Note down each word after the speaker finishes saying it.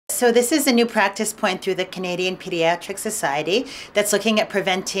So this is a new practice point through the Canadian Paediatric Society that's looking at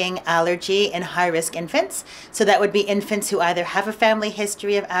preventing allergy in high-risk infants. So that would be infants who either have a family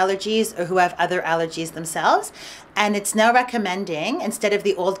history of allergies or who have other allergies themselves. And it's now recommending, instead of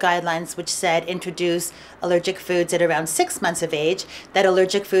the old guidelines which said introduce allergic foods at around 6 months of age, that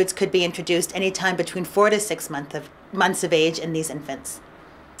allergic foods could be introduced anytime between 4 to 6 months of age in these infants.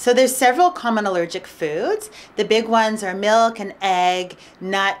 So there's several common allergic foods. The big ones are milk and egg,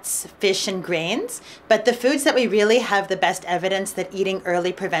 nuts, fish, and grains. But the foods that we really have the best evidence that eating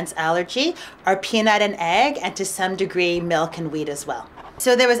early prevents allergy are peanut and egg, and to some degree milk and wheat as well.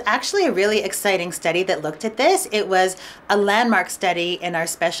 So there was actually a really exciting study that looked at this. It was a landmark study in our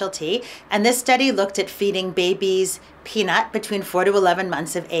specialty, and this study looked at feeding babies peanut between 4 to 11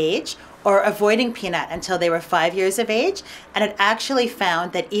 months of age, or avoiding peanut until they were 5 years of age, and it actually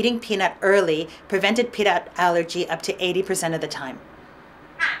found that eating peanut early prevented peanut allergy up to 80% of the time.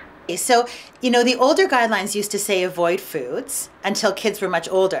 So, the older guidelines used to say avoid foods until kids were much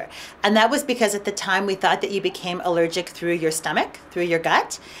older. And that was because at the time we thought that you became allergic through your stomach, through your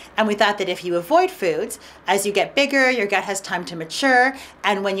gut. And we thought that if you avoid foods, as you get bigger, your gut has time to mature.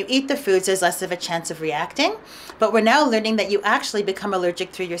 And when you eat the foods, there's less of a chance of reacting. But we're now learning that you actually become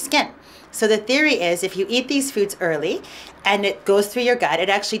allergic through your skin. So the theory is if you eat these foods early and it goes through your gut, it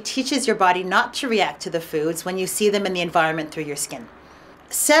actually teaches your body not to react to the foods when you see them in the environment through your skin.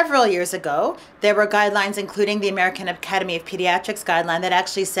 Several years ago, there were guidelines, including the American Academy of Pediatrics guideline, that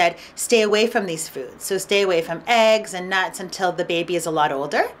actually said stay away from these foods. So stay away from eggs and nuts until the baby is a lot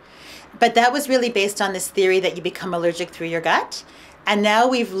older. But that was really based on this theory that you become allergic through your gut. And now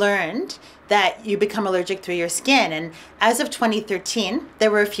we've learned that you become allergic through your skin. And as of 2013,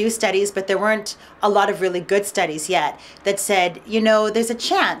 there were a few studies, but there weren't a lot of really good studies yet that said, there's a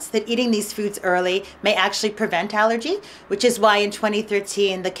chance that eating these foods early may actually prevent allergy, which is why in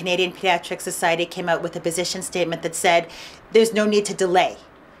 2013, the Canadian Paediatric Society came out with a position statement that said there's no need to delay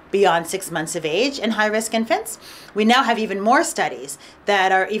beyond 6 months of age in high-risk infants. We now have even more studies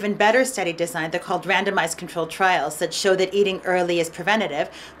that are even better study designed. They're called randomized controlled trials that show that eating early is preventative,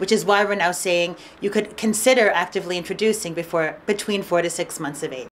 which is why we're now saying you could consider actively introducing between 4 to 6 months of age.